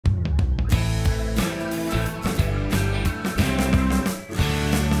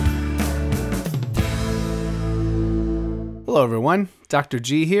Hello everyone, Dr.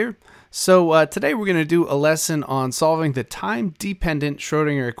 G here. So today we're going to do a lesson on solving the time-dependent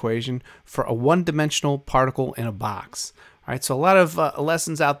Schrödinger equation for a one-dimensional particle in a box. All right, so a lot of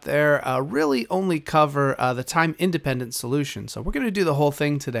lessons out there really only cover the time-independent solution. So we're going to do the whole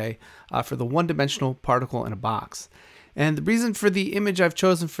thing today for the one-dimensional particle in a box. And the reason for the image I've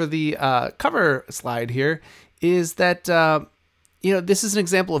chosen for the cover slide here is that this is an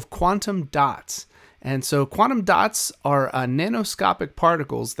example of quantum dots. And so quantum dots are nanoscopic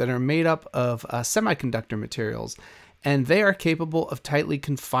particles that are made up of semiconductor materials, and they are capable of tightly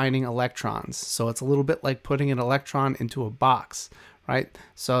confining electrons. So it's a little bit like putting an electron into a box, right?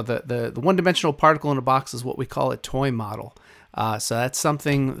 So the one-dimensional particle in a box is what we call a toy model. So that's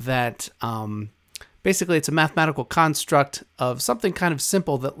something that basically it's a mathematical construct of something kind of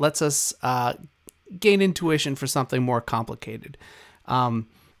simple that lets us gain intuition for something more complicated.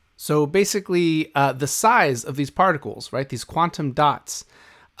 So basically, the size of these particles, right, these quantum dots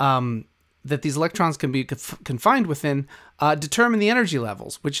that these electrons can be confined within, determine the energy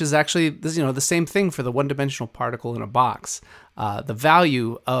levels, which is actually the same thing for the one-dimensional particle in a box. The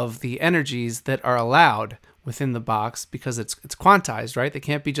value of the energies that are allowed within the box, because it's quantized, right? They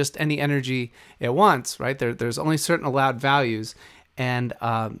can't be just any energy at once, right? There's only certain allowed values, and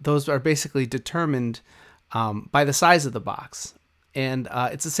those are basically determined by the size of the box. And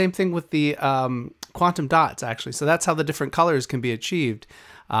it's the same thing with the quantum dots, actually. So that's how the different colors can be achieved.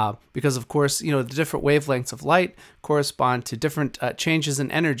 Because, of course, the different wavelengths of light correspond to different changes in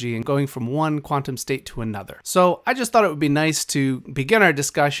energy and going from one quantum state to another. So I just thought it would be nice to begin our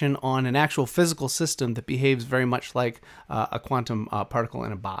discussion on an actual physical system that behaves very much like a quantum particle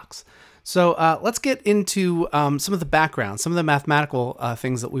in a box. So let's get into some of the background, some of the mathematical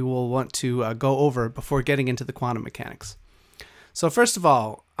things that we will want to go over before getting into the quantum mechanics. So first of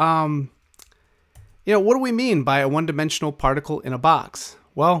all, what do we mean by a one-dimensional particle in a box?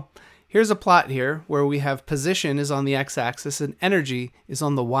 Well, here's a plot here where we have position is on the x-axis and energy is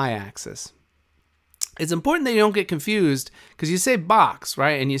on the y-axis. It's important that you don't get confused because you say box,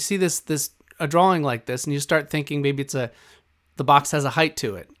 right? And you see a drawing like this and you start thinking maybe the box has a height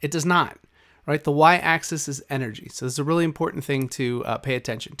to it. It does not, right? The y-axis is energy. So this is a really important thing to pay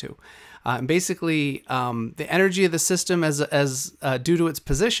attention to. And basically, the energy of the system as due to its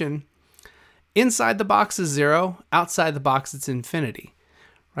position, inside the box is 0, outside the box it's infinity,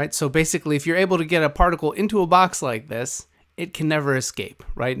 right? So basically, if you're able to get a particle into a box like this, it can never escape,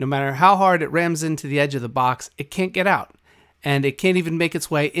 right? No matter how hard it rams into the edge of the box, it can't get out, and it can't even make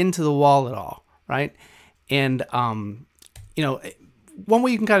its way into the wall at all, right? And one way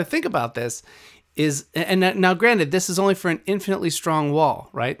you can kind of think about this is, and now granted, this is only for an infinitely strong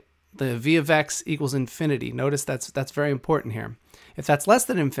wall, right? The v of x equals infinity. Notice that's very important here. If that's less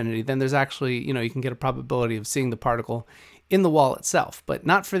than infinity, then there's actually, you can get a probability of seeing the particle in the wall itself, but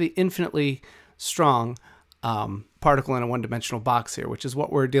not for the infinitely strong particle in a one-dimensional box here, which is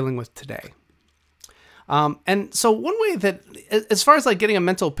what we're dealing with today. And so one way that, as far as like getting a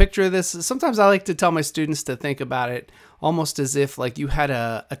mental picture of this, sometimes I like to tell my students to think about it almost as if like you had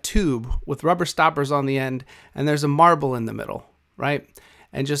a tube with rubber stoppers on the end and there's a marble in the middle, right?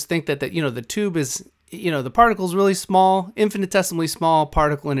 And just think that the tube is, the particle is really small, infinitesimally small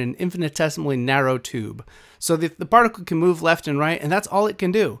particle in an infinitesimally narrow tube. So the particle can move left and right, and that's all it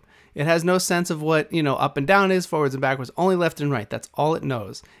can do. It has no sense of what, up and down is, forwards and backwards, only left and right. That's all it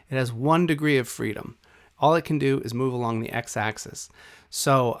knows. It has 1 degree of freedom. All it can do is move along the x-axis.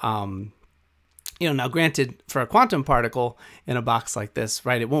 So, now granted, for a quantum particle in a box like this,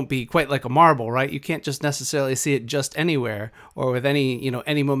 right, it won't be quite like a marble, right? You can't just necessarily see it just anywhere or with any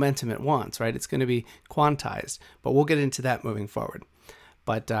momentum at once, right? It's going to be quantized, but we'll get into that moving forward.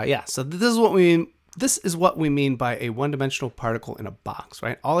 But yeah, so this is what we mean. This is what we mean by a one-dimensional particle in a box,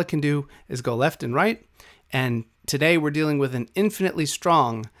 right? All it can do is go left and right, and today we're dealing with an infinitely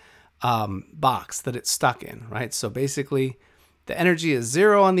strong box that it's stuck in, right? So basically, the energy is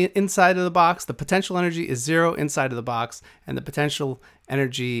 0 on the inside of the box, the potential energy is 0 inside of the box, and the potential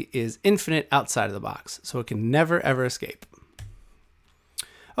energy is infinite outside of the box. So it can never, ever escape.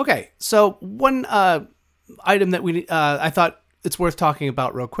 Okay, so one item that I thought it's worth talking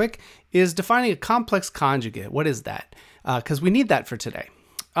about real quick is defining a complex conjugate. What is that? Because we need that for today.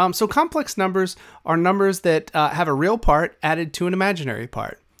 So complex numbers are numbers that have a real part added to an imaginary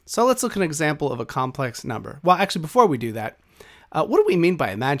part. So let's look at an example of a complex number. Well, actually, before we do that, what do we mean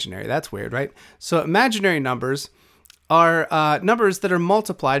by imaginary? That's weird, right? So imaginary numbers are numbers that are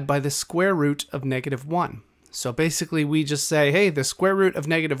multiplied by the square root of -1. So basically, we just say, hey, the square root of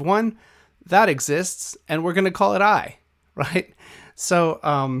 -1, that exists, and we're going to call it I, right? So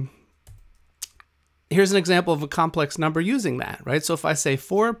here's an example of a complex number using that, right? So if I say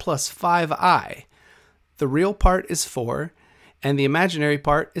 4 plus 5i, the real part is 4, and the imaginary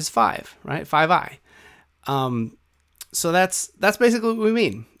part is 5, right? 5i. So that's basically what we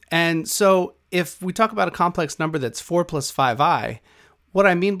mean. And so if we talk about a complex number that's 4 plus 5i, what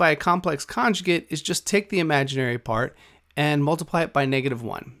I mean by a complex conjugate is just take the imaginary part and multiply it by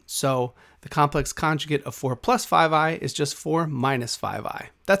 -1. So the complex conjugate of 4 plus 5i is just 4 minus 5i.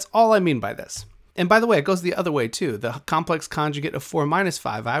 That's all I mean by this. And by the way, it goes the other way too. The complex conjugate of 4 minus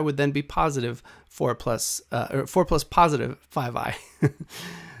 5i would then be positive 4 plus positive 5i.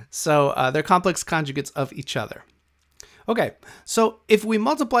 So they're complex conjugates of each other. Okay, so if we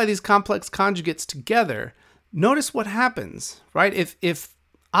multiply these complex conjugates together, notice what happens, right? If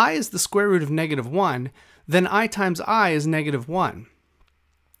I is the square root of -1, then I times I is -1.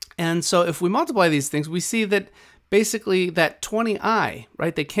 And so if we multiply these things, we see that basically that 20i,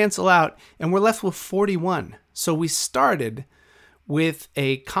 right, they cancel out, and we're left with 41. So we started with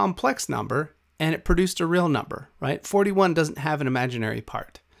a complex number, and it produced a real number, right? 41 doesn't have an imaginary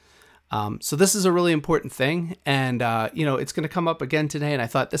part. So this is a really important thing, and it's going to come up again today, and I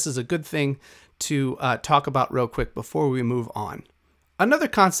thought this is a good thing to talk about real quick before we move on. Another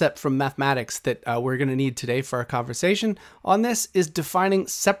concept from mathematics that we're going to need today for our conversation on this is defining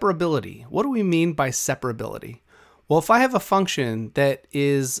separability. What do we mean by separability? Well, if I have a function that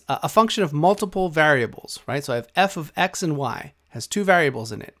is a function of multiple variables, right? So I have f of x and y, has 2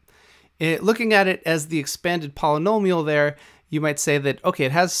 variables in it. Looking at it as the expanded polynomial there, you might say that, okay,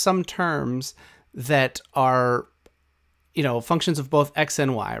 it has some terms that are, functions of both x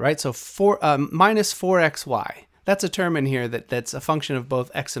and y, right? So minus 4xy. That's a term in here that's a function of both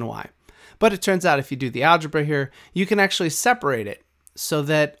x and y. But it turns out if you do the algebra here, you can actually separate it so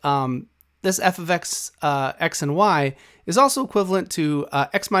that this f of x and y is also equivalent to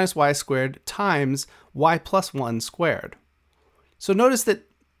x minus y squared times y plus 1 squared. So notice that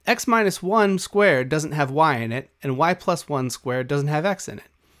x minus 1 squared doesn't have y in it, and y plus 1 squared doesn't have x in it.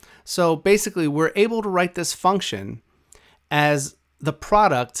 So basically, we're able to write this function as the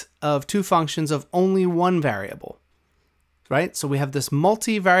product of 2 functions of only one variable, right? So we have this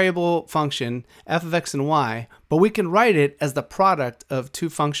multi-variable function, f of x and y, but we can write it as the product of 2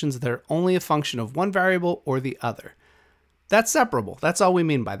 functions that are only a function of one variable or the other. That's separable. That's all we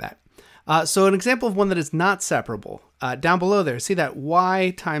mean by that. So an example of one that is not separable, down below there, see that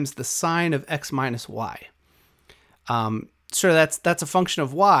y times the sine of x minus y. Sure, that's a function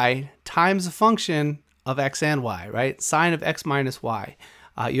of y times a function of x and y, right? Sine of x minus y.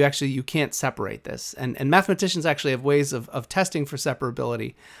 You can't separate this. And mathematicians actually have ways of testing for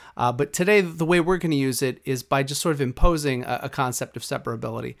separability. But today, the way we're going to use it is by just sort of imposing a concept of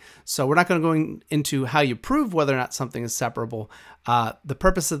separability. So we're not going to go into how you prove whether or not something is separable. The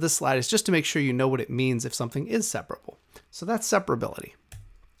purpose of this slide is just to make sure you know what it means if something is separable. So that's separability.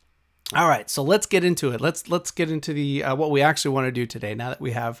 All right, so let's get into it. Let's get into the what we actually want to do today now that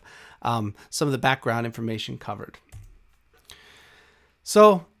we have some of the background information covered.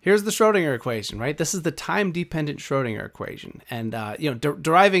 So here's the Schrödinger equation, right? This is the time-dependent Schrödinger equation. And,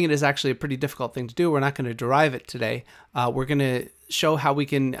 deriving it is actually a pretty difficult thing to do. We're not going to derive it today. We're going to show how we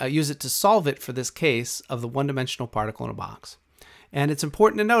can use it to solve it for this case of the one-dimensional particle in a box. And it's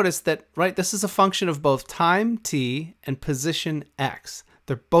important to notice that, right, this is a function of both time, t, and position, x.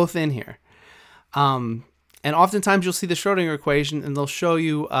 They're both in here. And oftentimes you'll see the Schrödinger equation, and they'll show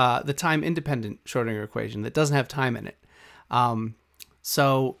you the time-independent Schrödinger equation that doesn't have time in it.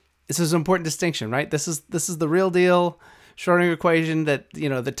 So this is an important distinction, right? This is the real deal Schrödinger equation, that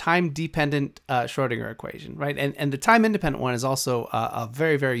the time-dependent Schrödinger equation, right? And the time-independent one is also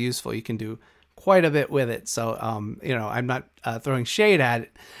very, very useful. You can do quite a bit with it. So I'm not throwing shade at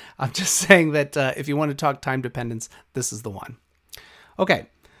it. I'm just saying that if you want to talk time dependence, this is the one. Okay,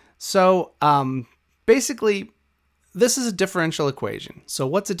 so basically, this is a differential equation. So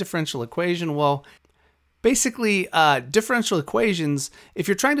what's a differential equation? Well, basically, differential equations, if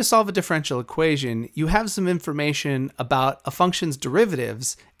you're trying to solve a differential equation, you have some information about a function's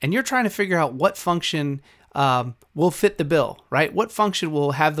derivatives, and you're trying to figure out what function will fit the bill, right? What function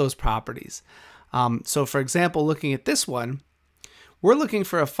will have those properties? So for example, looking at this one, we're looking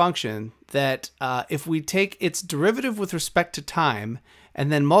for a function that if we take its derivative with respect to time and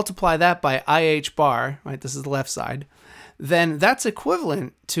then multiply that by IH bar, right? This is the left side. Then that's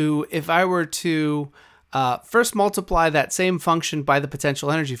equivalent to if I were to first multiply that same function by the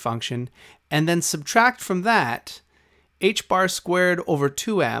potential energy function and then subtract from that h bar squared over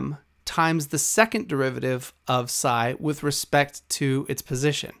 2m times the second derivative of psi with respect to its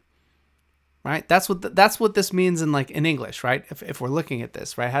position. Right? That's what this means in English, right? If we're looking at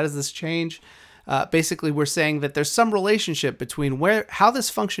this, right? How does this change? basically we're saying that there's some relationship between how this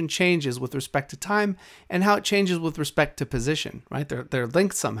function changes with respect to time and how it changes with respect to position, right? They're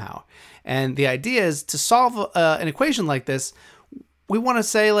linked somehow. And the idea is to solve an equation like this, we want to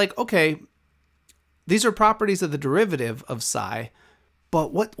say like, okay, these are properties of the derivative of psi,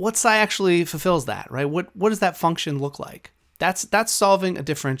 but what psi actually fulfills that, right? What does that function look like? That's solving a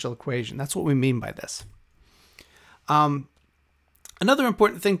differential equation. That's what we mean by this. Another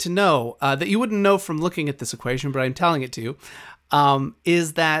important thing to know that you wouldn't know from looking at this equation, but I'm telling it to you,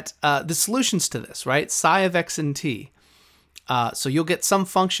 is that the solutions to this, right? Psi of x and t. So you'll get some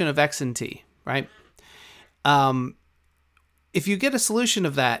function of x and t, right? If you get a solution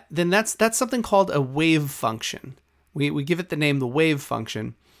of that, then that's something called a wave function. We give it the name the wave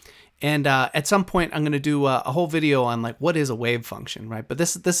function. And at some point, I'm going to do a whole video on like what is a wave function, right? But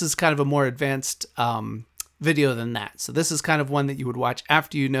this is kind of a more advanced video than that. So this is kind of one that you would watch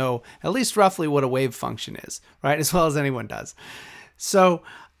after you know at least roughly what a wave function is, right? As well as anyone does. So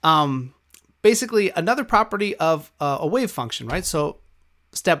basically another property of a wave function, right? So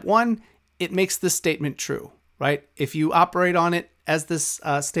step one, it makes this statement true, right? If you operate on it as this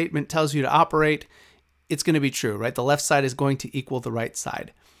statement tells you to operate, it's going to be true, right? The left side is going to equal the right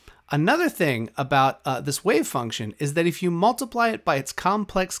side. Another thing about this wave function is that if you multiply it by its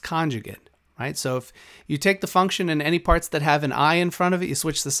complex conjugate, right? So if you take the function and any parts that have an I in front of it, you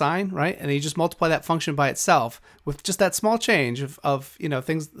switch the sign, right? And you just multiply that function by itself with just that small change of you know,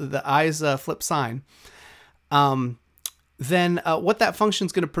 things, the I's flip sign. Then what that function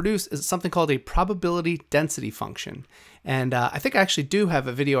is going to produce is something called a probability density function. And I think I actually do have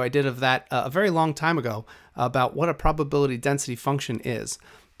a video I did of that a very long time ago about what a probability density function is.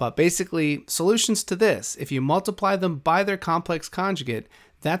 But basically, solutions to this, if you multiply them by their complex conjugate,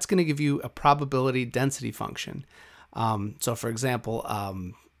 that's going to give you a probability density function. So for example,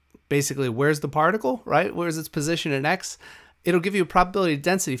 basically, where's the particle, right? Where's its position in x? It'll give you a probability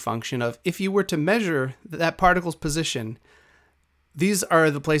density function of if you were to measure that particle's position, these are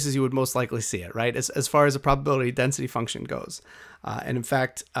the places you would most likely see it, right? As far as a probability density function goes. And in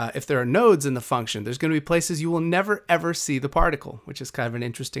fact, if there are nodes in the function, there's going to be places you will never ever see the particle, which is kind of an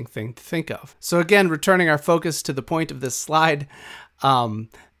interesting thing to think of. So again, returning our focus to the point of this slide,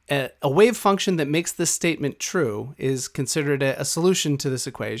 a wave function that makes this statement true is considered a solution to this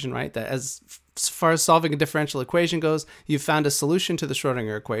equation, right? That as far as solving a differential equation goes, you've found a solution to the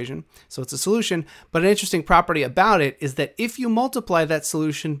Schrödinger equation. So it's a solution, but an interesting property about it is that if you multiply that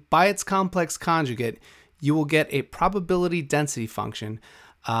solution by its complex conjugate, you will get a probability density function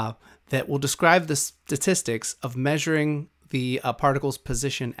that will describe the statistics of measuring the particle's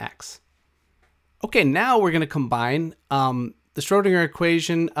position x. Okay, now we're going to combine the Schrödinger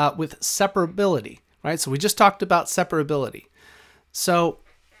equation with separability, right? So we just talked about separability. So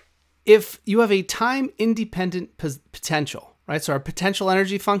if you have a time-independent potential, right? So our potential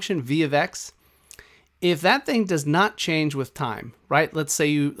energy function, V of x, if that thing does not change with time, right? Let's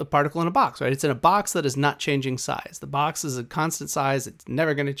say a particle in a box, right? It's in a box that is not changing size. The box is a constant size. It's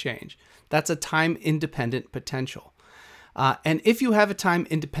never going to change. That's a time-independent potential. And if you have a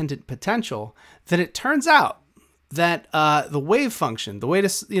time-independent potential, then it turns out that the wave function, the way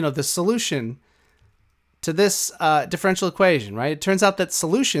to, the solution to this differential equation, right? It turns out that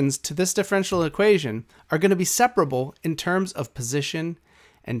solutions to this differential equation are going to be separable in terms of position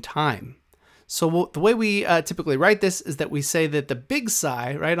and time. So the way we typically write this is that we say that the big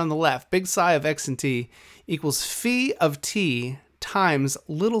psi, right on the left, big psi of x and t equals phi of t times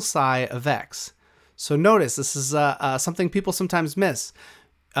little psi of x. So notice this is something people sometimes miss.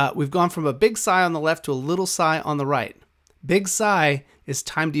 We've gone from a big psi on the left to a little psi on the right. Big psi is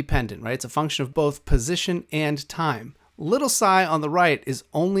time dependent, right? It's a function of both position and time. Little psi on the right is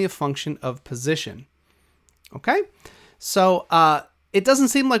only a function of position. Okay? So it doesn't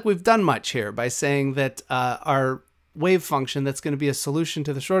seem like we've done much here by saying that our wave function that's going to be a solution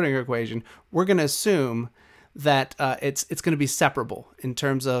to the Schrödinger equation, we're going to assume that it's going to be separable in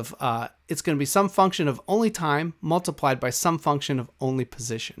terms of it's going to be some function of only time multiplied by some function of only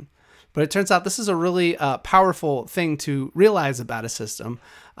position. But it turns out this is a really powerful thing to realize about a system,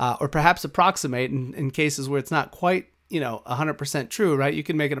 or perhaps approximate in cases where it's not quite 100% true, right? You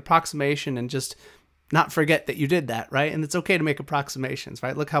can make an approximation and just not forget that you did that, right? And it's okay to make approximations,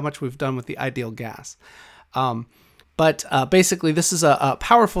 right? Look how much we've done with the ideal gas. But basically, this is a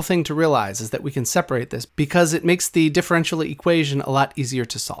powerful thing to realize, is that we can separate this because it makes the differential equation a lot easier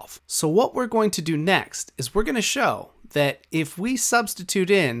to solve. So what we're going to do next is we're going to show that if we substitute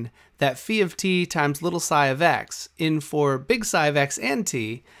in that phi of t times little psi of x in for big psi of x and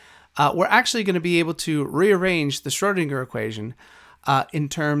t, we're actually going to be able to rearrange the Schrödinger equation in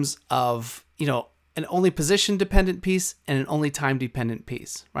terms of, an only position dependent piece and an only time dependent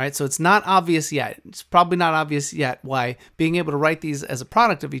piece, right? So it's not obvious yet. It's probably not obvious yet why being able to write these as a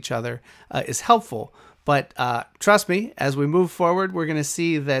product of each other is helpful. But trust me, as we move forward, we're going to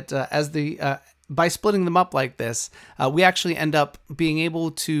see that by splitting them up like this, we actually end up being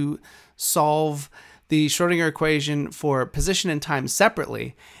able to solve the Schrödinger equation for position and time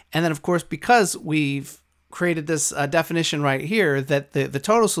separately. And then, of course, because we've created this definition right here that the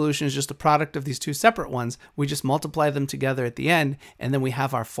total solution is just a product of these two separate ones, we just multiply them together at the end, and then we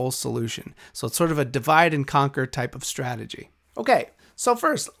have our full solution. So it's sort of a divide and conquer type of strategy. Okay, so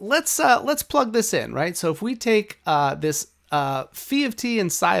first, let's plug this in, right? So if we take this phi of t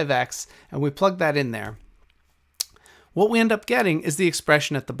and psi of x, and we plug that in there, what we end up getting is the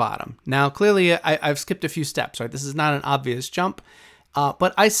expression at the bottom. Now, clearly, I've skipped a few steps, right? This is not an obvious jump,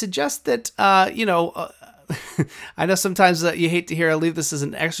 but I suggest that, I know sometimes you hate to hear I leave this as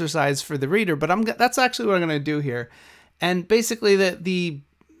an exercise for the reader, but that's actually what I'm going to do here. And basically, the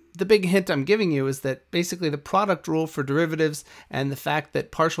big hint I'm giving you is that basically the product rule for derivatives and the fact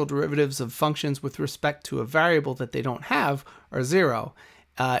that partial derivatives of functions with respect to a variable that they don't have are zero.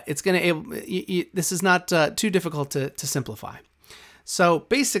 It's going to this is not too difficult to simplify. So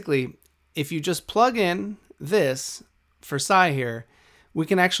basically, if you just plug in this for psi here, we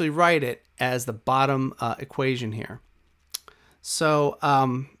can actually write it as the bottom equation here. So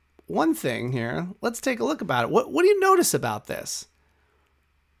one thing here, let's take a look about it. What do you notice about this?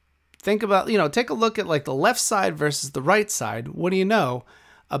 Think about, take a look at like the left side versus the right side. What do you know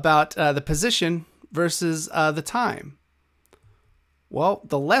about the position versus the time? Well,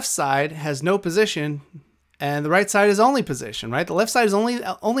 the left side has no position and the right side is only position, right? The left side is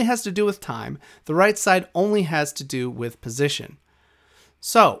only has to do with time. The right side only has to do with position.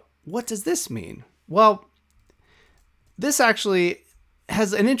 So what does this mean? Well, this actually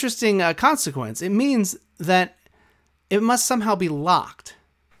has an interesting consequence. It means that it must somehow be locked.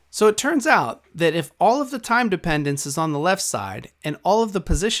 So it turns out that if all of the time dependence is on the left side and all of the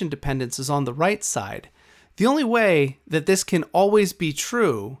position dependence is on the right side, the only way that this can always be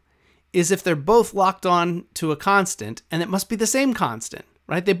true is if they're both locked on to a constant, and it must be the same constant.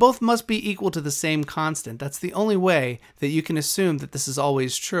 Right? They both must be equal to the same constant. That's the only way that you can assume that this is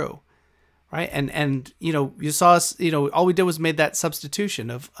always true, right? And you saw us, all we did was made that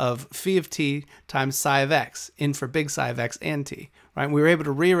substitution of phi of t times psi of x in for big psi of x and t, right? And we were able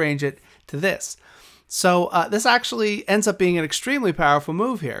to rearrange it to this. So this actually ends up being an extremely powerful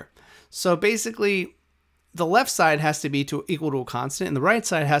move here. So basically, the left side has to be equal to a constant, and the right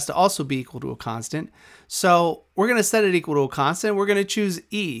side has to also be equal to a constant. So we're going to set it equal to a constant. We're going to choose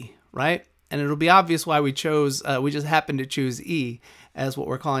E, right? And it'll be obvious why we chose, we just happened to choose E as what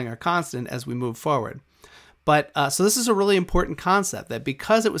we're calling our constant as we move forward. But so this is a really important concept, that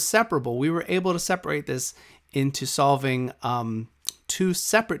because it was separable, we were able to separate this into solving two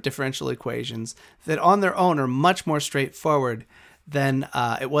separate differential equations that on their own are much more straightforward than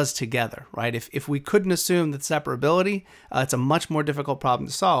it was together, right? If we couldn't assume that separability, it's a much more difficult problem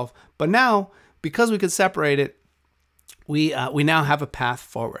to solve. But now, because we could separate it, we now have a path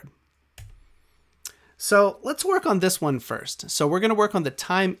forward. So let's work on this one first. So we're going to work on the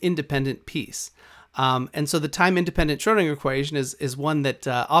time-independent piece. And so the time-independent Schrödinger equation is one that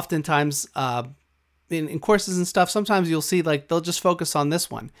oftentimes in courses and stuff, sometimes you'll see like they'll just focus on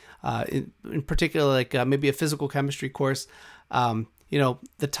this one. In particular, like maybe a physical chemistry course.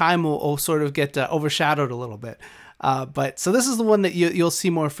 The time will sort of get overshadowed a little bit. But so this is the one that you'll see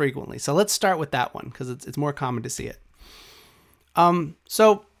more frequently. So let's start with that one because it's more common to see it.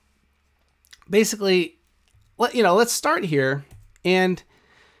 So basically, let's start here. And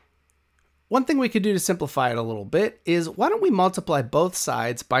one thing we could do to simplify it a little bit is why don't we multiply both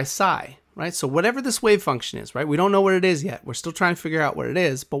sides by psi, right? So whatever this wave function is, right? We don't know what it is yet. We're still trying to figure out what it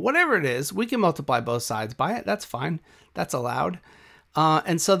is, but whatever it is, we can multiply both sides by it. That's fine. That's allowed.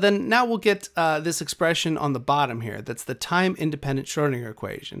 And so then now we'll get this expression on the bottom here. That's the time-independent Schrödinger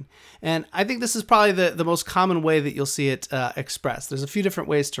equation. And I think this is probably the most common way that you'll see it expressed. There's a few different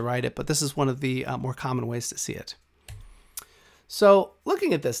ways to write it, but this is one of the more common ways to see it. So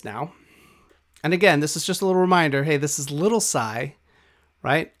looking at this now, and again, this is just a little reminder, hey, this is little psi,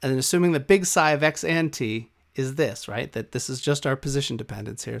 right? And then assuming the big psi of x and t is this, right? That this is just our position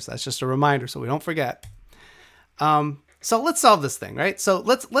dependence here. So that's just a reminder so we don't forget. So let's solve this thing, right? So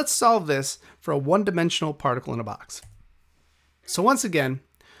let's solve this for a one-dimensional particle in a box. So once again,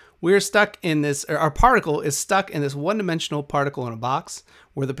 we're stuck in this, or our particle is stuck in this one-dimensional particle in a box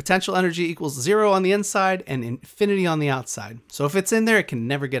where the potential energy equals 0 on the inside and infinity on the outside. So if it's in there, it can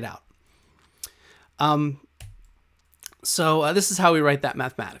never get out. So this is how we write that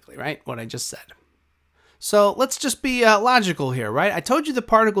mathematically, right? What I just said. So let's just be logical here, right? I told you the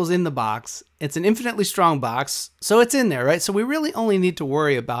particle's in the box. It's an infinitely strong box, so it's in there, right? So we really only need to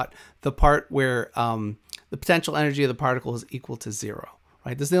worry about the part where the potential energy of the particle is equal to 0,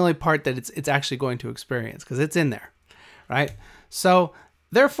 right? This is the only part that it's actually going to experience because it's in there, right? So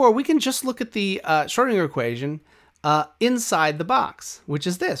therefore, we can just look at the Schrödinger equation inside the box, which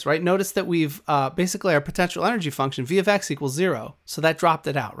is this, right? Notice that we've basically our potential energy function, v of x equals 0. So that dropped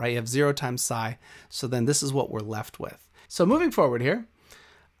it out, right? You have 0 times psi. So then this is what we're left with. So moving forward here,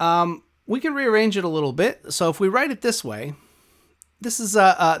 we can rearrange it a little bit. So if we write it this way, this is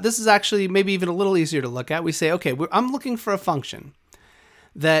actually maybe even a little easier to look at. We say, okay, I'm looking for a function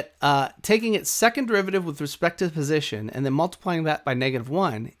that taking its second derivative with respect to position and then multiplying that by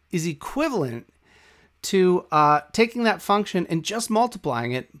 -1 is equivalent to taking that function and just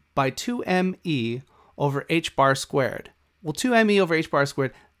multiplying it by 2me over h bar squared. Well, 2me over h bar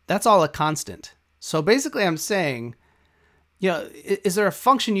squared, that's all a constant. So basically I'm saying, is there a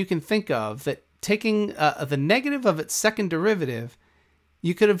function you can think of that taking the negative of its second derivative,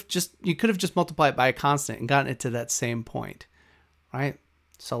 you could have just multiplied it by a constant and gotten it to that same point, right?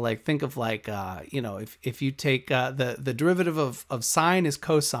 So like think of like, if you take the derivative of sine is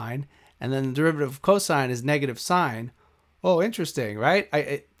cosine, and then the derivative of cosine is negative sine. Oh, interesting, right?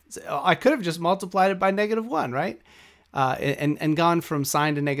 I could have just multiplied it by -1, right? And gone from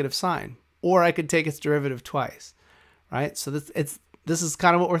sine to negative sine. Or I could take its derivative twice, right? So this is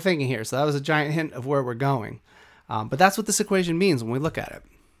kind of what we're thinking here. So that was a giant hint of where we're going. But that's what this equation means when we look at it.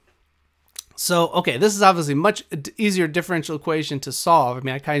 So, okay, this is obviously much easier differential equation to solve. I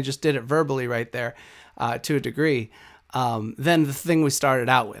mean, I kind of just did it verbally right there to a degree. Than the thing we started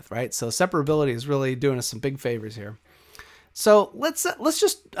out with, right? So separability is really doing us some big favors here. So let's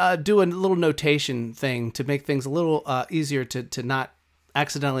just do a little notation thing to make things a little easier to not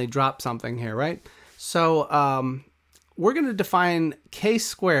accidentally drop something here, right? So we're going to define k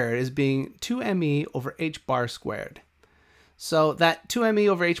squared as being 2me over h bar squared. So that 2me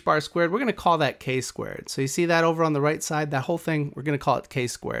over h bar squared, we're going to call that k squared. So you see that over on the right side, that whole thing, we're going to call it k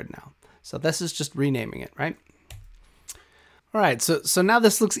squared now. So this is just renaming it, right? All right, so now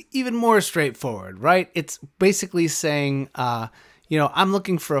this looks even more straightforward, right? It's basically saying, I'm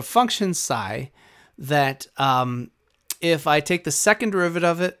looking for a function psi that if I take the second derivative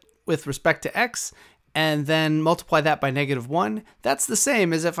of it with respect to x and then multiply that by -1, that's the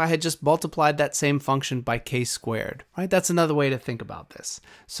same as if I had just multiplied that same function by k squared, right? That's another way to think about this.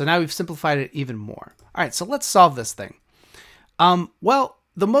 So now we've simplified it even more. All right, so let's solve this thing. Well,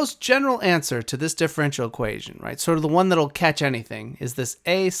 the most general answer to this differential equation, right, sort of the one that'll catch anything, is this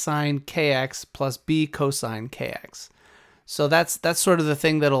a sine kx plus b cosine kx. So that's sort of the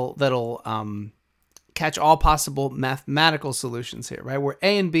thing that'll catch all possible mathematical solutions here, right, where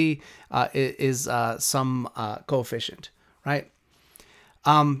a and b is some coefficient, right?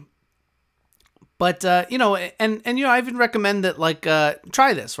 I even recommend that, like,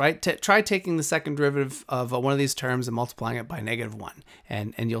 try this, right? Try taking the second derivative of one of these terms and multiplying it by -1,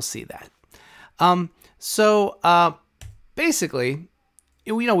 and you'll see that. Basically,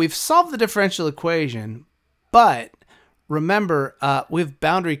 we've solved the differential equation, but remember, we have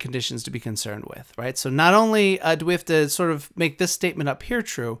boundary conditions to be concerned with, right? So not only do we have to sort of make this statement up here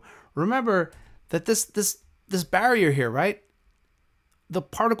true, remember that this barrier here, right? The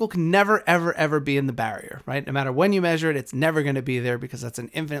particle can never, ever, ever be in the barrier, right? No matter when you measure it, it's never going to be there because that's an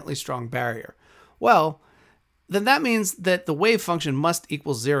infinitely strong barrier. Well, then that means that the wave function must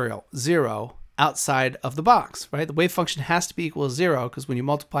equal zero outside of the box, right? The wave function has to be equal to 0 because when you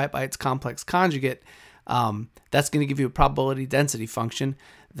multiply it by its complex conjugate, that's going to give you a probability density function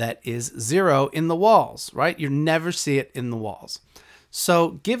that is 0 in the walls, right? You never see it in the walls.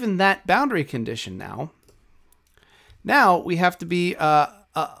 So given that boundary condition now we have to be,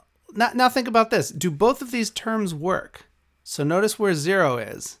 now think about this. Do both of these terms work? So notice where 0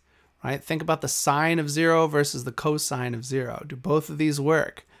 is, right? Think about the sine of 0 versus the cosine of 0. Do both of these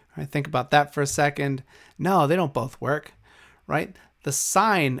work? Right? Think about that for a second. No, they don't both work, right? The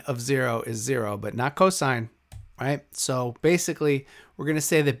sine of 0 is 0, but not cosine, right? So basically, we're going to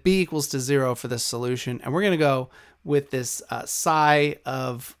say that b equals to 0 for this solution, and we're going to go with this psi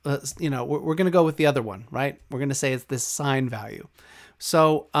of, we're going to go with the other one, right? We're going to say it's this sine value.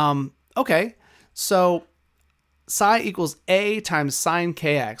 So, okay, so psi equals a times sine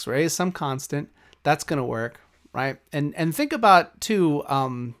kx, where a is some constant. That's going to work, right? And think about, too,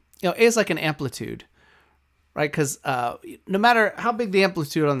 a is like an amplitude, right? Because no matter how big the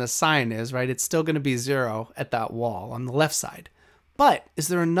amplitude on the sine is, right, it's still going to be 0 at that wall on the left side. But is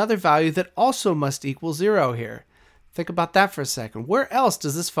there another value that also must equal 0 here? Think about that for a second. Where else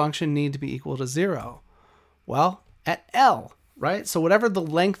does this function need to be equal to 0? Well, at L, right? So whatever the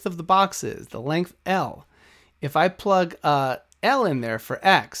length of the box is, the length L, if I plug L in there for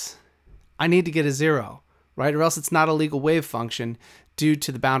x, I need to get a 0, right? Or else it's not a legal wave function due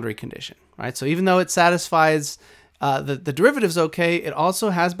to the boundary condition, right? So even though it satisfies the derivative's okay, it also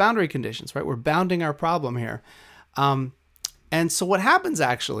has boundary conditions, right? We're bounding our problem here. And so what happens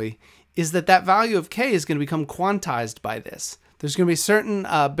actually is that value of k is going to become quantized by this. There's going to be certain,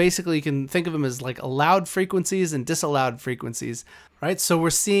 basically you can think of them as like allowed frequencies and disallowed frequencies, right? So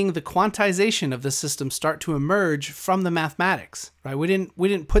we're seeing the quantization of the system start to emerge from the mathematics, right? We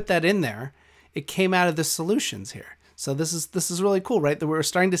didn't put that in there. It came out of the solutions here. So this is really cool, right? That we're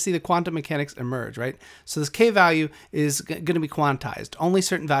starting to see the quantum mechanics emerge, right? So this k value is going to be quantized. Only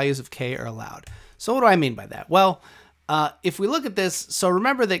certain values of k are allowed. So what do I mean by that? Well, if we look at this, so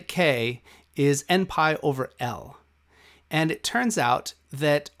remember that k is n pi over L. And it turns out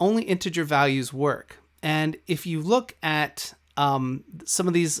that only integer values work. And if you look at some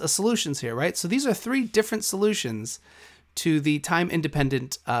of these solutions here, right? So these are 3 different solutions to the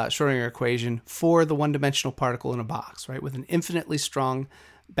time-independent Schrödinger equation for the one-dimensional particle in a box, right? With an infinitely strong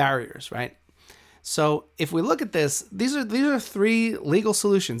barriers, right? So if we look at this, these are 3 legal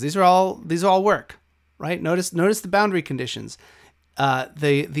solutions. These all work, right? Notice the boundary conditions.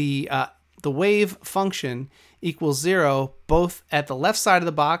 The wave function equals 0 both at the left side of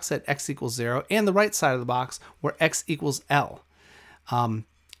the box at x equals 0 and the right side of the box where x equals L.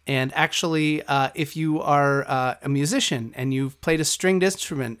 And actually, if you are a musician and you've played a stringed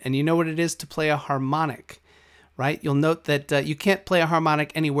instrument and you know what it is to play a harmonic, right? You'll note that you can't play a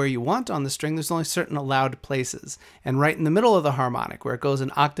harmonic anywhere you want on the string. There's only certain allowed places. And right in the middle of the harmonic where it goes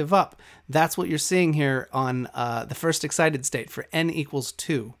an octave up, that's what you're seeing here on the first excited state for n equals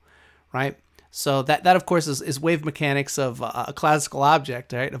 2, right? So that of course is wave mechanics of a classical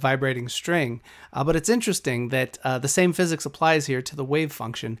object, right? A vibrating string. But it's interesting that the same physics applies here to the wave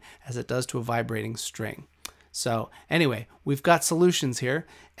function as it does to a vibrating string. So anyway, we've got solutions here,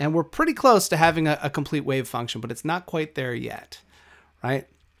 and we're pretty close to having a complete wave function, but it's not quite there yet, right?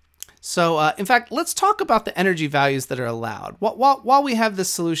 So in fact, let's talk about the energy values that are allowed. While we have this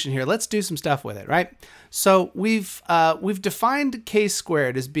solution here, let's do some stuff with it, right? So we've defined k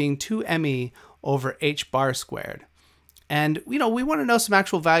squared as being 2me over h bar squared. And we want to know some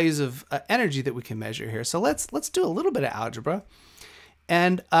actual values of energy that we can measure here. So let's do a little bit of algebra.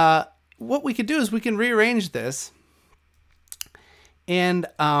 And what we could do is we can rearrange this. And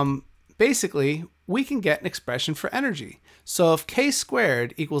basically, we can get an expression for energy. So if k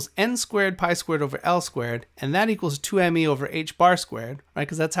squared equals n squared pi squared over L squared, and that equals 2me over h bar squared, right?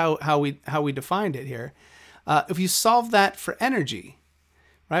 Because that's how we defined it here. If you solve that for energy,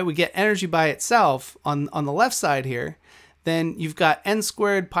 right, we get energy by itself on the left side here, then you've got n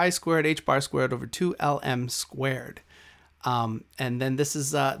squared pi squared h bar squared over 2lm squared. And then this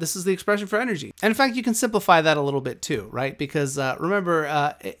is the expression for energy. And in fact, you can simplify that a little bit too, right? Because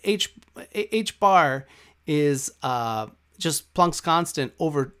remember, h bar is just Planck's constant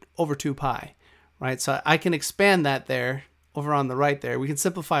over 2 pi, right? So I can expand that there over on the right there. We can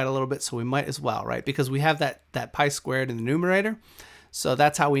simplify it a little bit, so we might as well, right? Because we have that pi squared in the numerator. So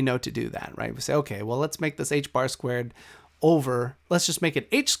that's how we know to do that, right? We say, okay, well, let's make this h bar squared over, let's just make it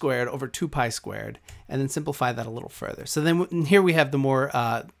h squared over 2 pi squared, and then simplify that a little further. So then here we have the more,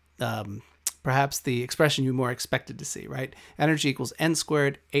 perhaps the expression you more expected to see, right? Energy equals n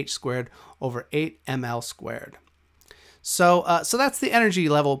squared h squared over 8ml squared. So that's the energy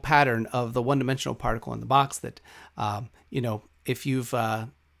level pattern of the one-dimensional particle in the box that, if you've,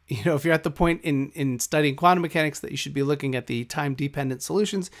 if you're at the point in studying quantum mechanics that you should be looking at the time-dependent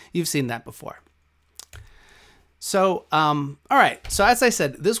solutions, you've seen that before. So, all right. So as I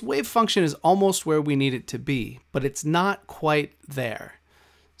said, this wave function is almost where we need it to be, but it's not quite there.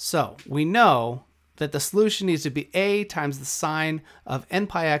 So we know that the solution needs to be a times the sine of n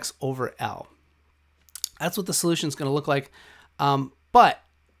pi x over L. That's what the solution is going to look like. But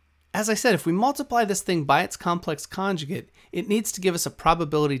as I said, if we multiply this thing by its complex conjugate, it needs to give us a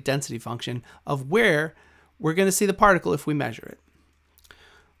probability density function of where we're going to see the particle if we measure it.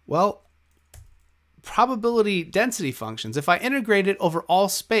 Well, probability density functions, if I integrate it over all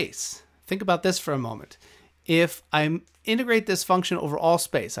space, think about this for a moment. If I integrate this function over all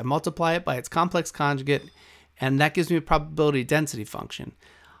space, I multiply it by its complex conjugate, and that gives me a probability density function.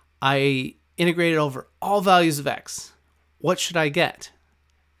 I integrate it over all values of x. What should I get?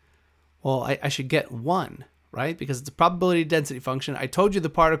 Well, I should get 1, right? Because it's a probability density function. I told you the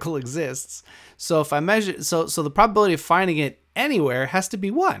particle exists. So if I measure, so the probability of finding it anywhere has to be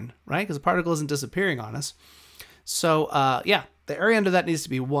 1, right? Because the particle isn't disappearing on us. So yeah, the area under that needs to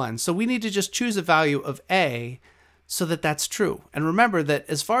be 1. So we need to just choose a value of a so that that's true. And remember that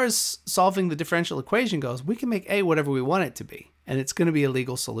as far as solving the differential equation goes, we can make a whatever we want it to be, and it's going to be a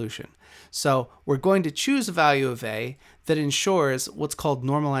legal solution. So we're going to choose a value of a that ensures what's called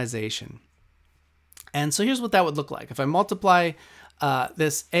normalization. And so here's what that would look like. If I multiply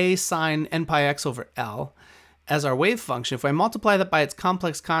this a sine n pi x over L as our wave function, if I multiply that by its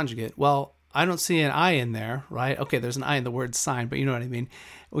complex conjugate, well, I don't see an I in there, right? Okay, there's an I in the word sine, but you know what I mean.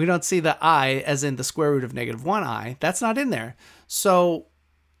 We don't see the I as in the square root of -1i. That's not in there. So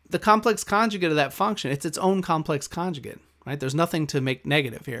the complex conjugate of that function, it's its own complex conjugate, right? There's nothing to make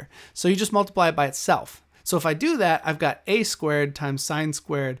negative here. So you just multiply it by itself. So if I do that, I've got a squared times sine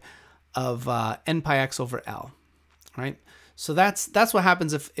squared of n pi x over L, right? So that's what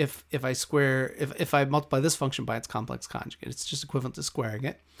happens if I multiply this function by its complex conjugate. It's just equivalent to squaring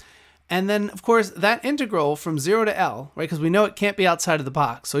it. And then, of course, that integral from 0 to L, right, because we know it can't be outside of the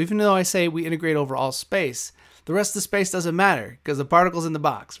box. So even though I say we integrate over all space, the rest of the space doesn't matter because the particle's in the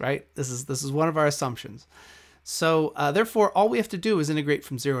box, right? This is one of our assumptions. So therefore, all we have to do is integrate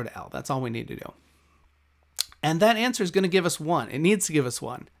from 0 to L. That's all we need to do. And that answer is going to give us 1. It needs to give us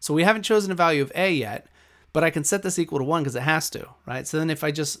 1. So we haven't chosen a value of a yet, but I can set this equal to 1 because it has to, right? So then if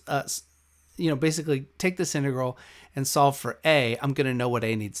I just basically take this integral and solve for a, I'm going to know what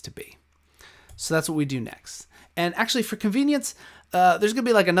a needs to be. So that's what we do next. And actually, for convenience, there's going to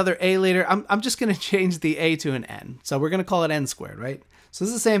be like another a later. I'm just going to change the a to an n. So we're going to call it n squared, right? So this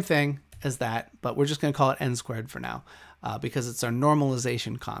is the same thing as that, but we're just going to call it n squared for now because it's our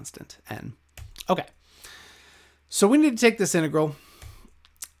normalization constant, n. Okay. So we need to take this integral.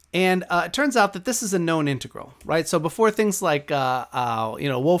 And it turns out that this is a known integral, right? So before things like,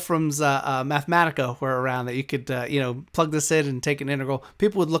 Wolfram's Mathematica were around that you could, plug this in and take an integral,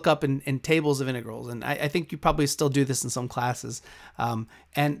 people would look up in tables of integrals. And I think you probably still do this in some classes.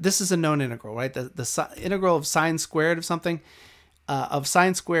 And this is a known integral, right? The integral of sine squared of something, of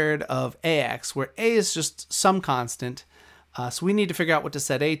sine squared of ax, where a is just some constant. So we need to figure out what to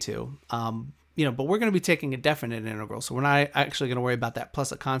set a to. But we're going to be taking a definite integral, so we're not actually going to worry about that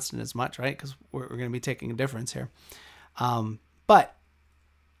plus a constant as much, right? Because we're going to be taking a difference here. So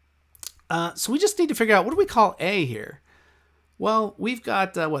we just need to figure out, what do we call a here? Well, we've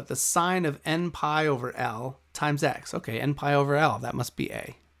got, the sine of n pi over L times x. Okay, n pi over L, that must be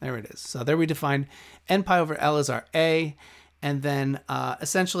a. There it is. So there we define n pi over L as our a, and then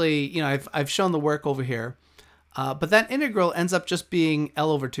essentially, I've shown the work over here. But that integral ends up just being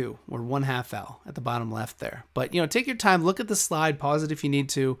L over 2, or 1/2 L at the bottom left there. But, take your time, look at the slide, pause it if you need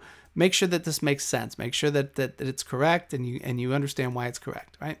to. Make sure that this makes sense. Make sure that it's correct and you understand why it's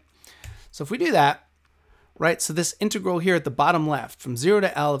correct, right? So if we do that, right, so this integral here at the bottom left, from 0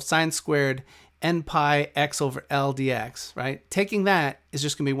 to L of sine squared n pi x over L dx, right? Taking that is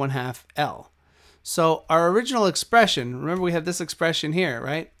just going to be 1/2 L. So our original expression, remember we have this expression here,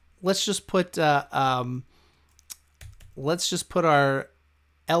 right? Let's just put our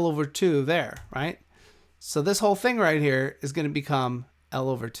L over 2 there, right? So this whole thing right here is going to become L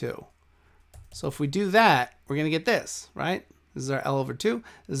over 2. So if we do that, we're going to get this, right? This is our L over 2.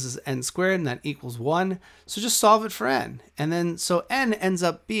 This is n squared, and that equals 1. So just solve it for n. And then, so n ends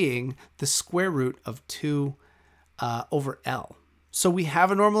up being the square root of 2 over L. So we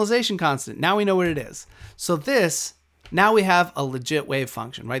have a normalization constant. Now we know what it is. So now we have a legit wave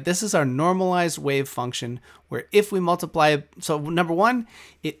function, right? This is our normalized wave function where if we multiply, so number one,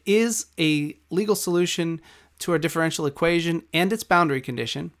 it is a legal solution to our differential equation and its boundary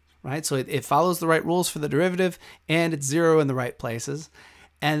condition, right? So it follows the right rules for the derivative and it's 0 in the right places.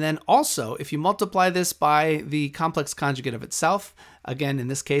 And then also, if you multiply this by the complex conjugate of itself, again, in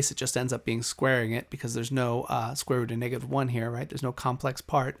this case, it just ends up being squaring it because there's no square root of -1 here, right? There's no complex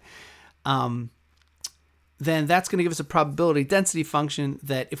part. Then that's going to give us a probability density function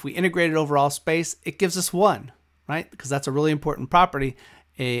that if we integrate it over all space, it gives us 1, right? Because that's a really important property.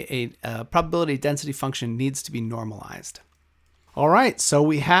 A probability density function needs to be normalized. All right, so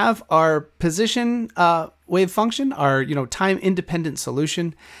we have our position wave function, our time-independent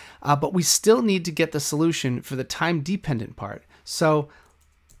solution, but we still need to get the solution for the time-dependent part. So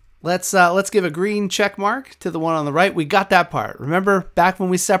let's give a green check mark to the one on the right. We got that part. Remember back when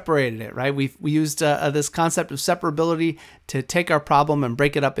we separated it, right? We used this concept of separability to take our problem and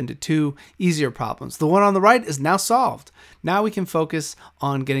break it up into 2 easier problems. The one on the right is now solved. Now we can focus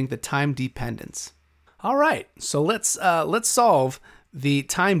on getting the time dependence. All right, so let's solve the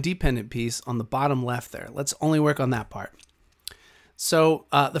time dependent piece on the bottom left there. Let's only work on that part. So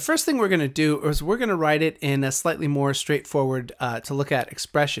the first thing we're going to do is we're going to write it in a slightly more straightforward to look at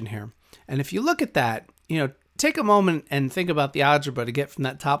expression here. And if you look at that, take a moment and think about the algebra to get from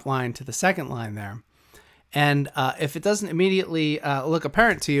that top line to the second line there, and if it doesn't immediately look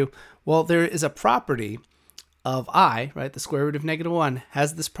apparent to you, well, there is a property of I, right? The square root of -1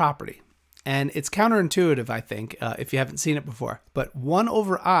 has this property. And it's counterintuitive, I think, if you haven't seen it before. But 1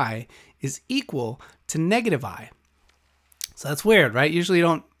 over I is equal to -I. So that's weird, right? Usually you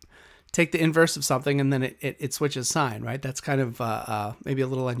don't take the inverse of something and then it switches sign, right? That's kind of maybe a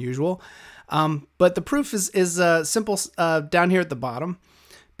little unusual. But the proof is simple down here at the bottom.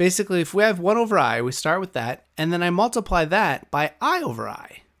 Basically, if we have 1 over I, we start with that, and then I multiply that by I over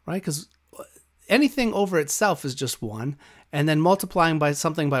I, right? Because anything over itself is just 1. And then multiplying by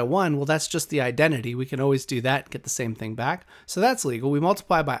something by 1, well, that's just the identity. We can always do that, get the same thing back. So that's legal. We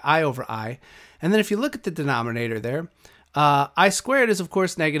multiply by I over I. And then if you look at the denominator there, I squared is, of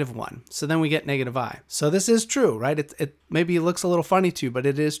course, -1. So then we get -I. So this is true, right? It maybe looks a little funny to you, but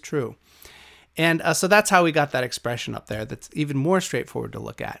it is true. And so that's how we got that expression up there. That's even more straightforward to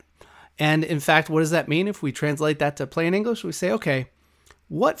look at. And in fact, what does that mean? If we translate that to plain English, we say, okay,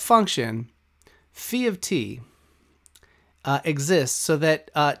 what function phi of t exists so that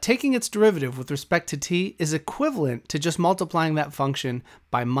taking its derivative with respect to t is equivalent to just multiplying that function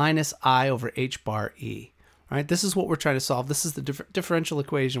by -I over h bar e. All right, this is what we're trying to solve. This is the differential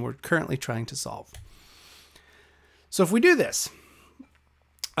equation we're currently trying to solve. So if we do this,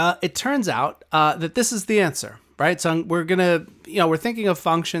 it turns out that this is the answer, right? So we're gonna, we're thinking of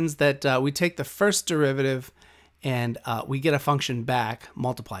functions that we take the first derivative and we get a function back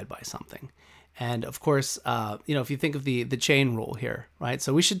multiplied by something. And of course, if you think of the chain rule here, right?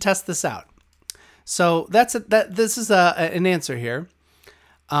 So we should test this out. So this is an answer here.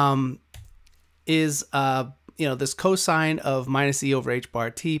 This cosine of -e over h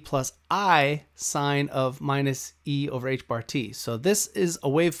bar t plus I sine of -e over h bar t. So this is a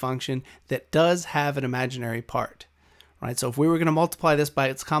wave function that does have an imaginary part, right? So if we were going to multiply this by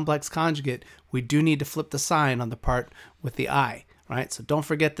its complex conjugate, we do need to flip the sign on the part with the I. Right? So don't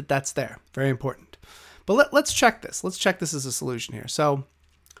forget that that's there. Very important. But let's check this. Let's check this as a solution here. So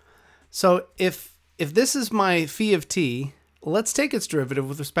if this is my phi of t, let's take its derivative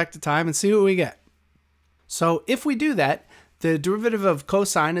with respect to time and see what we get. So if we do that, the derivative of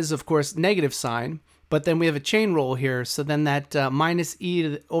cosine is, of course, negative sign, but then we have a chain rule here. So then that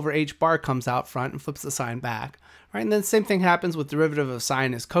 -e over h bar comes out front and flips the sign back. Right? And then the same thing happens with derivative of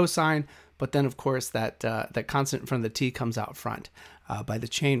sine is cosine. But then, of course, that constant in front of the t comes out front by the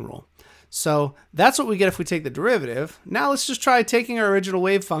chain rule. So that's what we get if we take the derivative. Now let's just try taking our original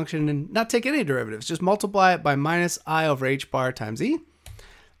wave function and not take any derivatives. Just multiply it by -I over h bar times e.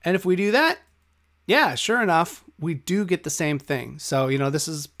 And if we do that, yeah, sure enough, we do get the same thing. So, this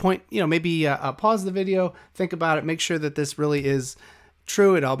is maybe pause the video, think about it, make sure that this really is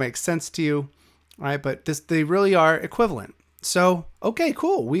true. It all makes sense to you, right? But they really are equivalent. So, okay,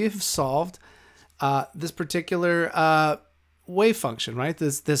 cool. We have solved this particular wave function, right?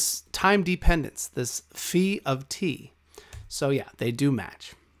 This time dependence, this phi of t. So yeah, they do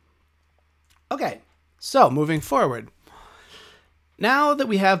match. Okay, so moving forward. Now that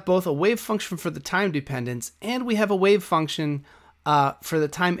we have both a wave function for the time dependence and we have a wave function for the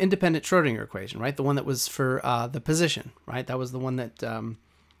time independent Schrödinger equation, right? The one that was for the position, right? That was the one that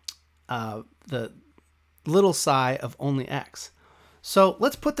the little psi of only x. So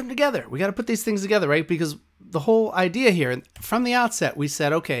let's put them together. We got to put these things together, right? Because the whole idea here, from the outset, we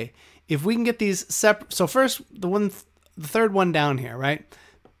said, okay, if we can get these separate. So first, the third one down here, right?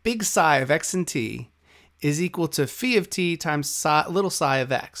 Big psi of x and t is equal to phi of t times psi, little psi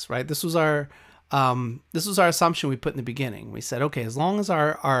of x, right? This was our assumption we put in the beginning. We said, okay, as long as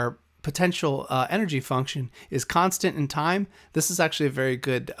our potential energy function is constant in time, this is actually a very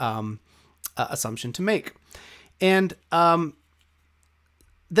good assumption to make. And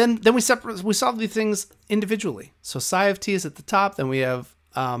then we solve these things individually. So psi of t is at the top, then we have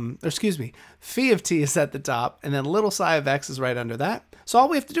phi of t is at the top, and then little psi of x is right under that. So all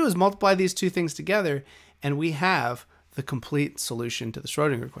we have to do is multiply these two things together, and we have the complete solution to the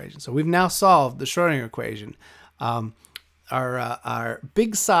Schrödinger equation. So we've now solved the Schrödinger equation. Our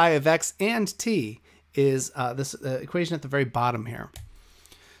big psi of x and t is this equation at the very bottom here.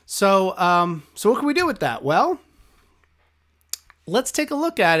 So what can we do with that? Well, let's take a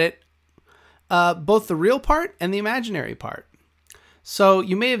look at it, both the real part and the imaginary part. So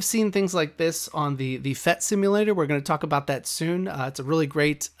you may have seen things like this on the PhET simulator. We're going to talk about that soon. It's a really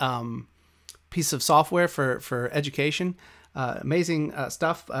great piece of software for education. Amazing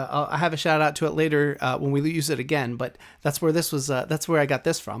stuff. I have a shout out to it later when we use it again, but that's where this was. That's where I got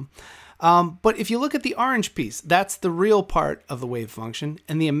this from. But if you look at the orange piece, that's the real part of the wave function,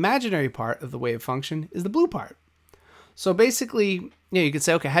 and the imaginary part of the wave function is the blue part. So basically, you could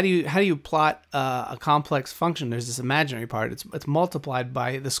say, okay, how do you plot a complex function? There's this imaginary part. It's multiplied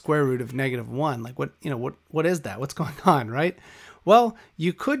by the square root of -1. Like what is that? What's going on, right? Well,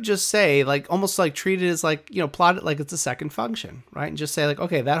 you could just say, like, almost like treat it as like, plot it like it's a second function, right? And just say like,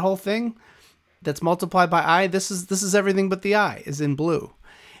 okay, that whole thing that's multiplied by I, this is everything but the I is in blue.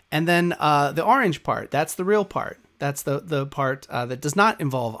 And then the orange part, that's the real part. That's the part that does not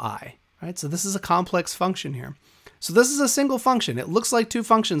involve I, right? So this is a complex function here. So this is a single function. It looks like two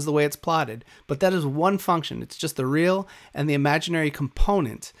functions the way it's plotted, but that is one function. It's just the real and the imaginary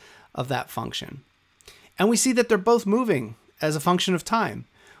component of that function. And we see that they're both moving as a function of time.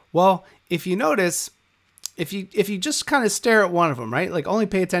 Well, if you notice, if you just kind of stare at one of them, right? Like only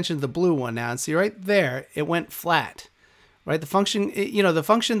pay attention to the blue one now and see right there, it went flat, right? The function,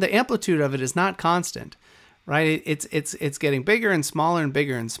 the amplitude of it is not constant, right? It's getting bigger and smaller and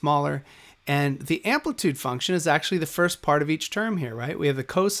bigger and smaller. And the amplitude function is actually the first part of each term here, right? We have the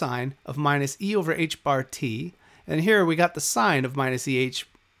cosine of minus e over h bar t. And here we got the sine of minus e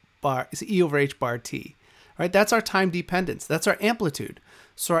over h bar t, right? That's our time dependence. That's our amplitude.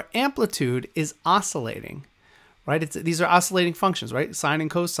 So our amplitude is oscillating, right? These are oscillating functions, right? Sine and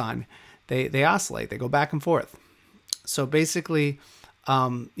cosine, they oscillate. They go back and forth. So basically,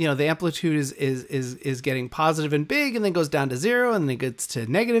 the amplitude is getting positive and big, and then goes down to 0, and then it gets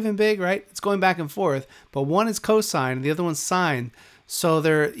to negative and big, right? It's going back and forth, but one is cosine and the other one's sine. So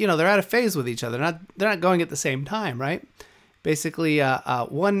they're out of phase with each other. They're not going at the same time, right? Basically,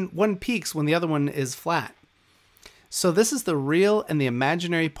 one peaks when the other one is flat. So this is the real and the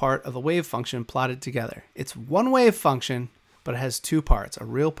imaginary part of the wave function plotted together. It's one wave function, but it has two parts, a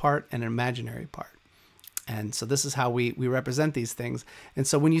real part and an imaginary part. And so this is how we represent these things. And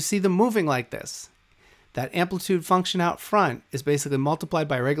so when you see them moving like this, that amplitude function out front is basically multiplied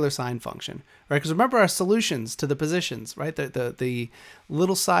by a regular sine function, right? Because remember our solutions to the positions, right? The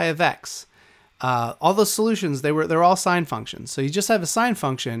little psi of x, all those solutions, they're all sine functions. So you just have a sine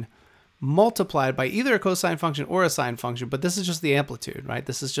function multiplied by either a cosine function or a sine function, but this is just the amplitude, right?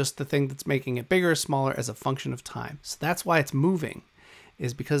 This is just the thing that's making it bigger or smaller as a function of time. So that's why it's moving,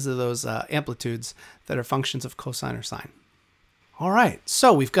 is because of those amplitudes that are functions of cosine or sine. All right,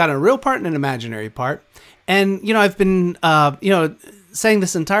 so we've got a real part and an imaginary part. And, I've been, saying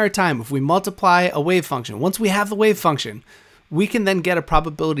this entire time, if we multiply a wave function, once we have the wave function, we can then get a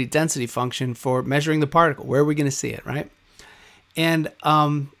probability density function for measuring the particle. Where are we going to see it, right? And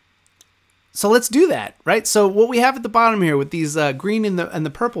so let's do that, right? So what we have at the bottom here with these green and the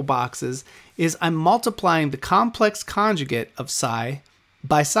purple boxes is I'm multiplying the complex conjugate of psi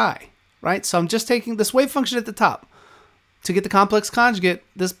by psi, right? So I'm just taking this wave function at the top. To get the complex conjugate,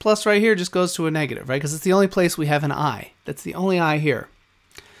 this plus right here just goes to a negative, right? Because it's the only place we have an I. That's the only I here.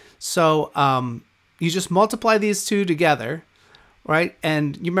 So you just multiply these two together, right?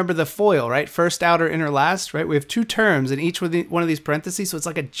 And you remember the FOIL, right? First, outer, inner, last, right? We have two terms in each one of these parentheses, so it's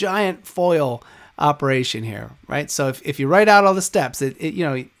like a giant FOIL operation here, right? So if you write out all the steps,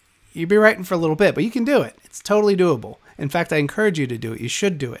 you'd be writing for a little bit, but you can do it. It's totally doable. In fact, I encourage you to do it. You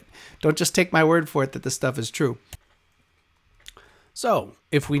should do it. Don't just take my word for it that this stuff is true. So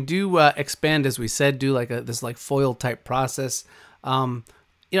if we do expand, as we said, do like this FOIL type process,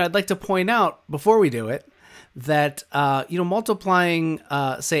 I'd like to point out before we do it that, multiplying,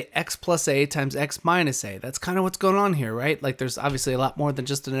 say, x plus a times x minus a, that's kind of what's going on here, right? Like there's obviously a lot more than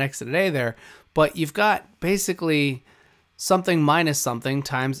just an x and an a there, but you've got basically something minus something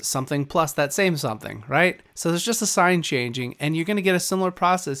times something plus that same something, right? So there's just a sign changing, and you're going to get a similar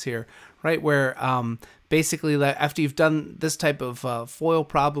process here, right? Where basically after you've done this type of FOIL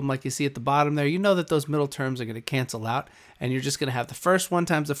problem like you see at the bottom there, you know that those middle terms are going to cancel out, and you're just going to have the first one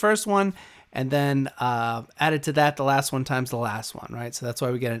times the first one, and then added to that the last one times the last one, right? So that's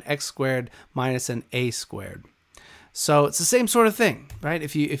why we get an x squared minus an a squared. So it's the same sort of thing, right?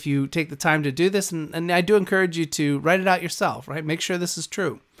 If you take the time to do this, and I do encourage you to write it out yourself, right? Make sure this is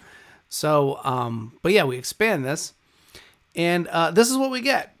true. So, but yeah, we expand this, and this is what we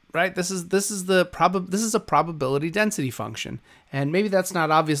get, right? This is a probability density function, and maybe that's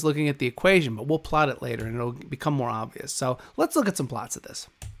not obvious looking at the equation, but we'll plot it later, and it'll become more obvious. So let's look at some plots of this.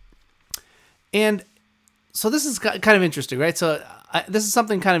 And so this is kind of interesting, right? So this is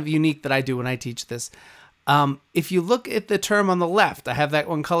something kind of unique that I do when I teach this. If you look at the term on the left, I have that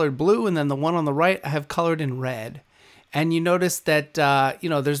one colored blue, and then the one on the right I have colored in red. And you notice that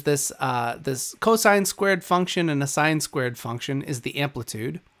there's this cosine squared function and a sine squared function is the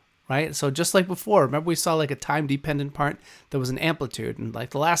amplitude, right? So just like before, remember we saw like a time-dependent part that was an amplitude, and like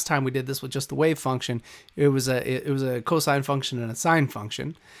the last time we did this with just the wave function, it was a cosine function and a sine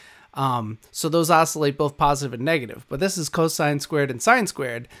function. So those oscillate both positive and negative, but this is cosine squared and sine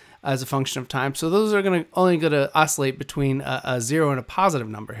squared as a function of time. So those are only going to oscillate between a 0 and a positive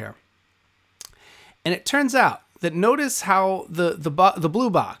number here. And it turns out that notice how the blue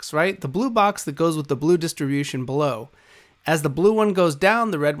box, right? The blue box that goes with the blue distribution below. As the blue one goes down,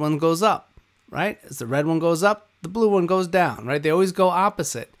 the red one goes up, right? As the red one goes up, the blue one goes down, right? They always go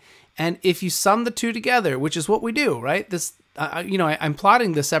opposite. And if you sum the two together, which is what we do, right? This, I'm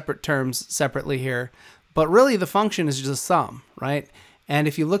plotting the separate terms separately here, but really the function is just a sum, right? And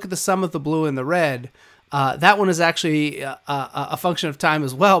if you look at the sum of the blue and the red, that one is actually a function of time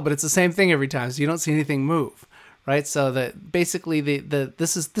as well, but it's the same thing every time, so you don't see anything move, right? So that basically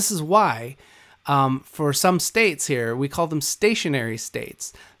this is why. For some states here, we call them stationary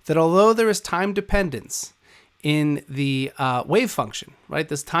states, that although there is time dependence in the wave function, right?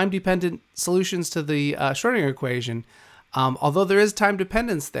 There's time-dependent solutions to the Schrödinger equation. Although there is time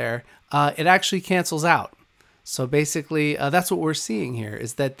dependence there, it actually cancels out. So basically, that's what we're seeing here,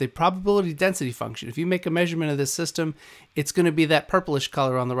 is that the probability density function, if you make a measurement of this system, it's going to be that purplish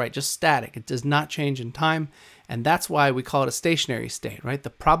color on the right, just static. It does not change in time. And that's why we call it a stationary state, right? The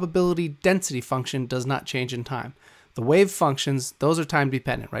probability density function does not change in time. The wave functions, those are time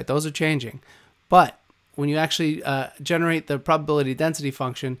dependent, right? Those are changing. But when you actually generate the probability density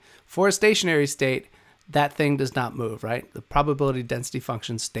function for a stationary state, that thing does not move, right? The probability density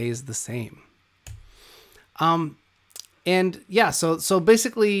function stays the same. And yeah, so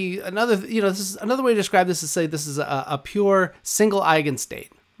basically this is another way to describe this, is say this is a pure single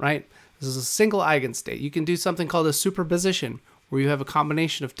eigenstate, right? This is a single eigenstate. You can do something called a superposition, where you have a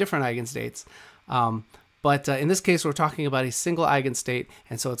combination of different eigenstates. But in this case, we're talking about a single eigenstate,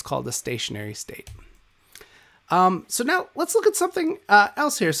 and so it's called a stationary state. So now let's look at something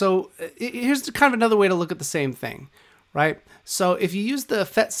else here. So here's kind of another way to look at the same thing, right? So if you use the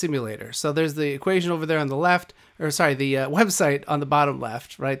PhET simulator, so there's the equation over there on the left, or sorry, the website on the bottom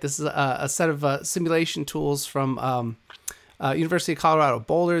left, right? This is a set of simulation tools from University of Colorado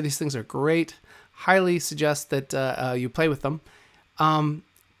Boulder. These things are great. Highly suggest that you play with them.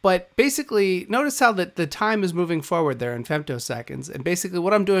 But basically, notice how the time is moving forward there in femtoseconds. And basically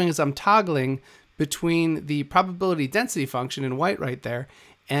what I'm doing is I'm toggling between the probability density function in white right there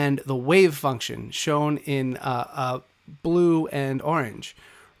and the wave function shown in blue and orange,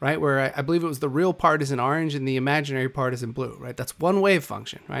 right? Where I believe it was the real part is in orange and the imaginary part is in blue, right? That's one wave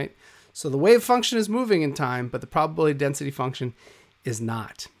function, right? So the wave function is moving in time, but the probability density function is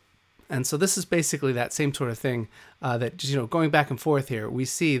not. And so this is basically that same sort of thing that, going back and forth here, we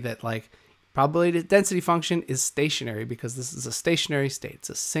see that like probability density function is stationary because this is a stationary state. It's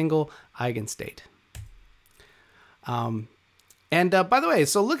a single eigenstate. By the way,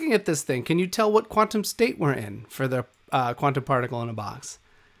 so looking at this thing, can you tell what quantum state we're in for the quantum particle in a box?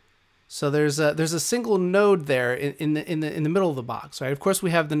 So there's a single node there in the middle of the box, right? Of course,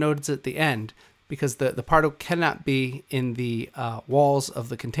 we have the nodes at the end because the particle cannot be in the walls of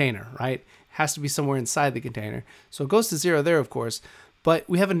the container, right? It has to be somewhere inside the container. So it goes to 0 there, of course, but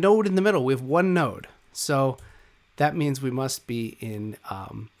we have a node in the middle. We have one node. So that means we must be in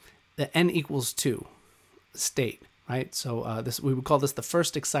the n equals 2 state, right? So we would call this the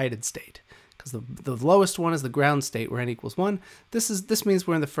first excited state, because the lowest one is the ground state where n equals 1. This means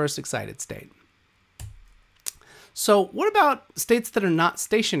we're in the first excited state. So what about states that are not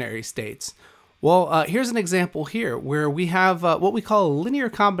stationary states? Well, here's an example here where we have what we call a linear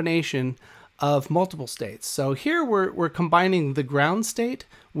combination of multiple states. So here we're combining the ground state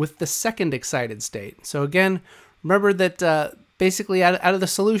with the second excited state. So again, remember that basically out of the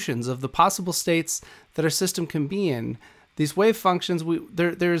solutions of the possible states that our system can be in, these wave functions,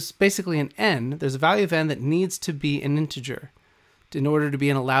 there's basically an n, there's a value of n that needs to be an integer in order to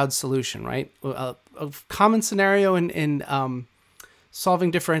be an allowed solution, right? A common scenario in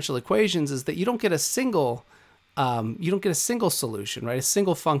solving differential equations is that you don't get a single solution, right? A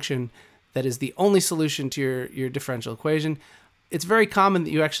single function that is the only solution to your differential equation. It's very common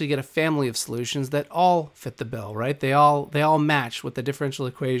that you actually get a family of solutions that all fit the bill, right? They all match what the differential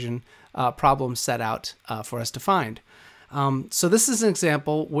equation problem set out for us to find. So this is an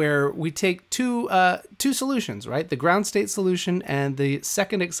example where we take two solutions, right? The ground state solution and the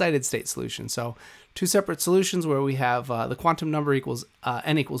second excited state solution. So two separate solutions where we have the quantum number equals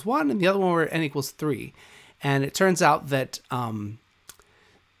n equals 1 and the other one where n equals 3. And it turns out that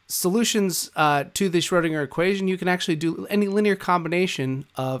solutions to the Schrödinger equation, you can actually do any linear combination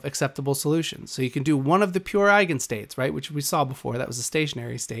of acceptable solutions. So you can do one of the pure eigenstates, right, which we saw before. That was a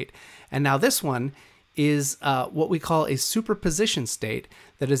stationary state. And now this one is what we call a superposition state,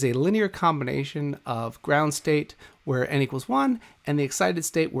 that is a linear combination of ground state where n equals 1 and the excited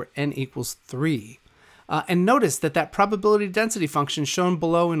state where n equals 3. And notice that probability density function shown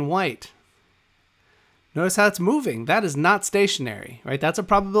below in white. Notice how it's moving. That is not stationary, right? That's a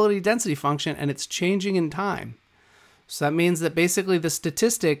probability density function, and it's changing in time. So that means that basically the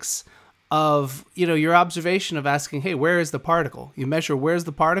statistics of, your observation of asking, hey, where is the particle? You measure where's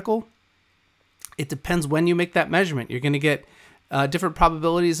the particle. It depends when you make that measurement. You're going to get different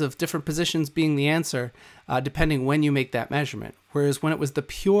probabilities of different positions being the answer, depending when you make that measurement. Whereas when it was the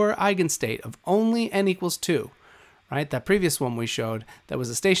pure eigenstate of only n equals 2, right? That previous one we showed, that was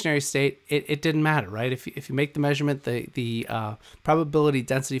a stationary state, it didn't matter, right? If you make the measurement, the probability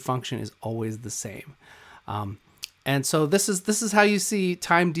density function is always the same. And so this is how you see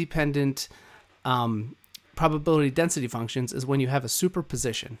time-dependent probability density functions, is when you have a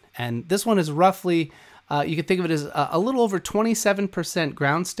superposition. And this one is roughly, you can think of it as a little over 27%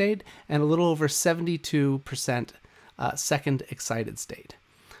 ground state and a little over 72% second excited state.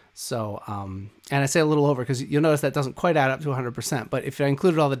 So, and I say a little over because you'll notice that doesn't quite add up to 100%, but if I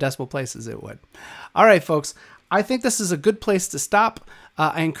included all the decimal places, it would. All right, folks, I think this is a good place to stop.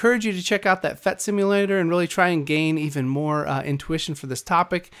 I encourage you to check out that PhET simulator and really try and gain even more intuition for this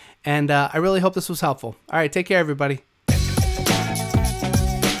topic. And I really hope this was helpful. All right, take care, everybody.